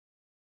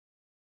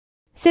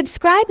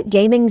Subscribe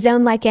Gaming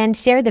Zone, like and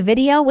share the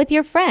video with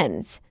your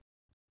friends.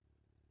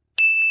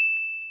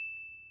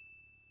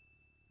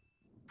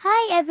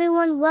 Hi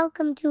everyone,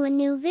 welcome to a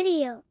new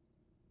video.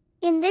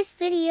 In this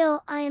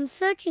video, I am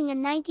searching a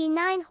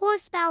 99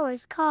 horsepower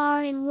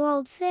car in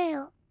World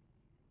Sale.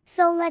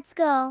 So let's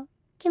go.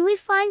 Can we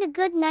find a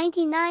good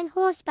 99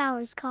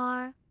 horsepower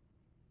car?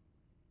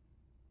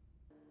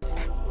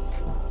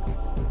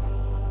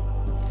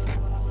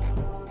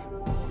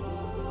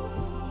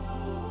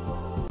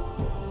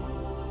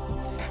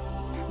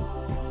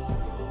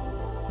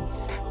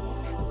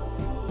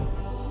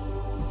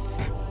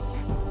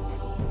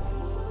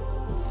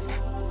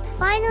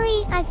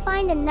 Finally, I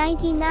find a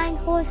 99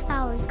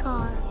 horsepower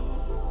car.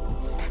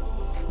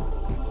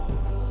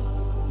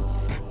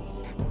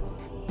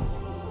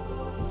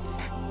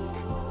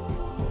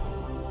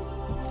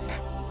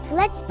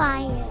 Let's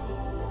buy it.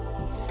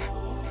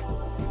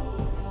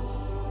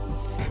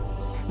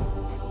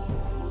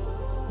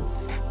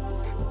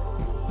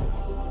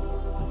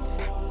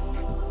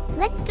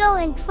 Let's go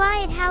and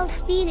try it how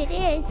speed it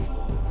is.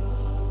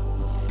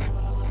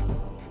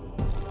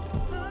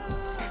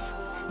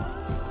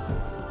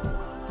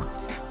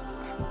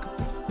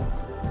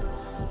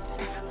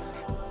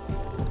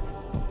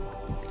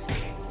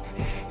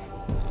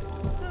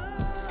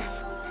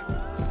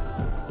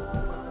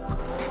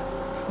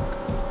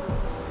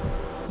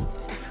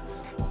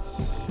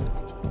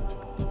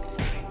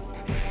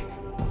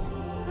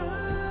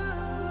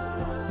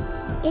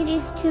 It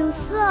is too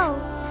slow.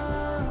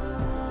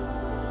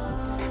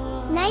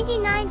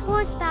 99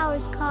 horsepower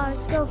cars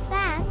go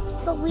fast,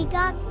 but we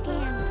got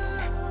scammed.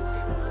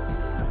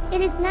 It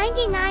is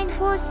 99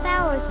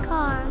 horsepower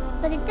car,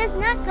 but it does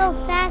not go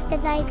fast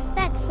as I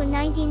expect for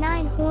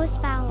 99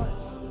 horsepower.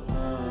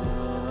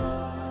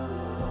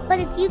 But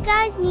if you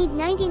guys need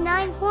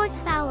 99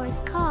 horsepower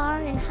car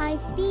and high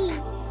speed,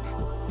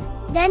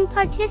 then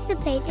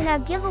participate in our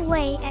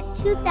giveaway at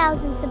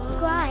 2,000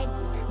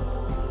 subscribes.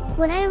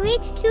 When I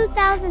reach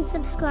 2,000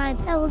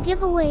 subscribes, I will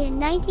give away a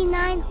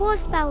 99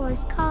 horsepower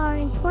car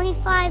and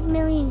 25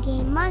 million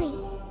game money.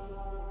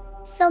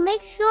 So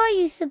make sure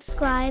you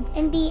subscribe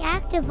and be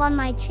active on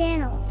my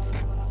channel.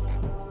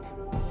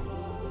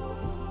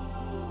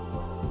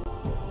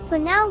 For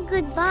now,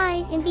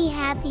 goodbye and be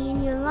happy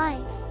in your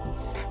life.